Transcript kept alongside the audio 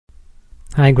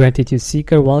Hi, Gratitude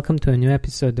Seeker. Welcome to a new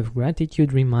episode of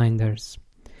Gratitude Reminders.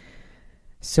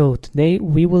 So, today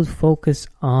we will focus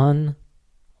on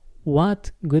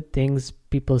what good things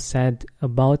people said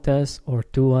about us or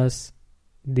to us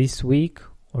this week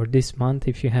or this month,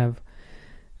 if you have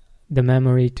the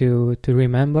memory to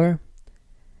remember,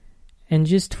 and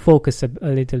just focus a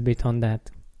little bit on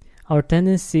that. Our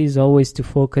tendency is always to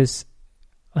focus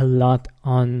a lot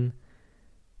on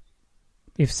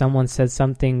if someone said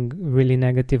something really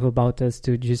negative about us,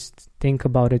 to just think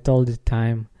about it all the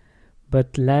time.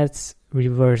 But let's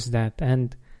reverse that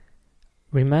and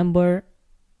remember,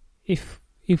 if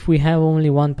we have only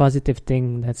one positive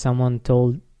thing that someone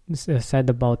said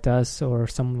about us or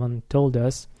someone told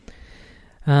us,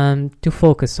 to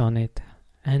focus on it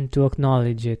and to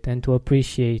acknowledge it and to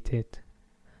appreciate it.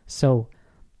 So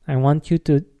I want you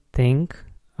to think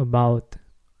about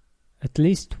at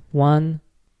least one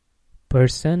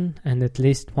person and at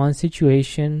least one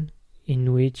situation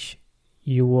in which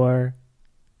you were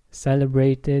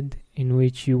celebrated, in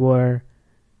which you were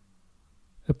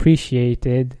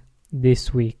appreciated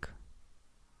this week.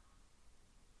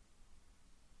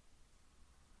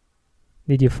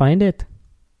 Did you find it?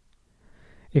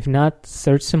 If not,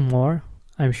 search some more.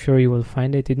 I'm sure you will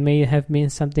find it. It may have been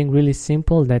something really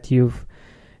simple that you've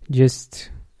just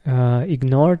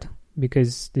ignored,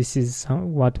 because this is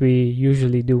what we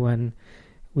usually do when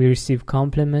we receive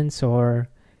compliments or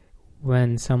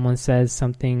when someone says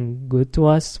something good to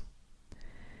us.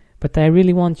 But I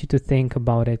really want you to think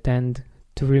about it and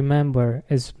to remember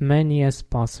as many as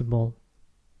possible,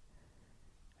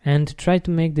 and to try to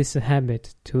make this a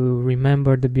habit, to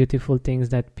remember the beautiful things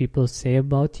that people say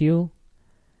about you,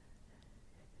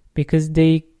 because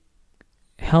they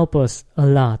help us a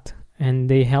lot. And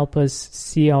they help us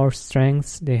see our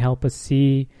strengths. They help us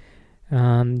see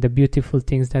the beautiful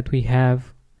things that we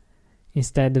have,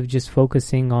 instead of just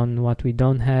focusing on what we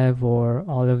don't have or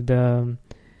all of the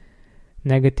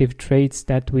negative traits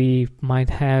that we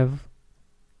might have.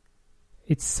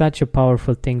 It's such a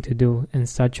powerful thing to do and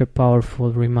such a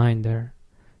powerful reminder.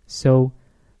 So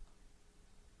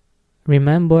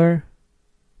remember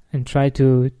and try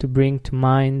to bring to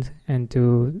mind and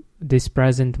to this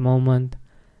present moment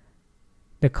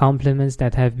the compliments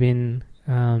that have been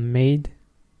made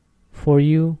for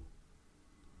you,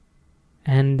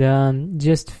 and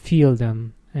just feel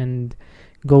them and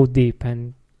go deep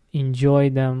and enjoy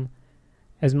them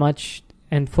as much,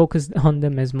 and focus on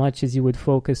them as much as you would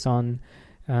focus on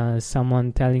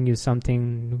someone telling you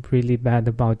something really bad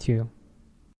about you.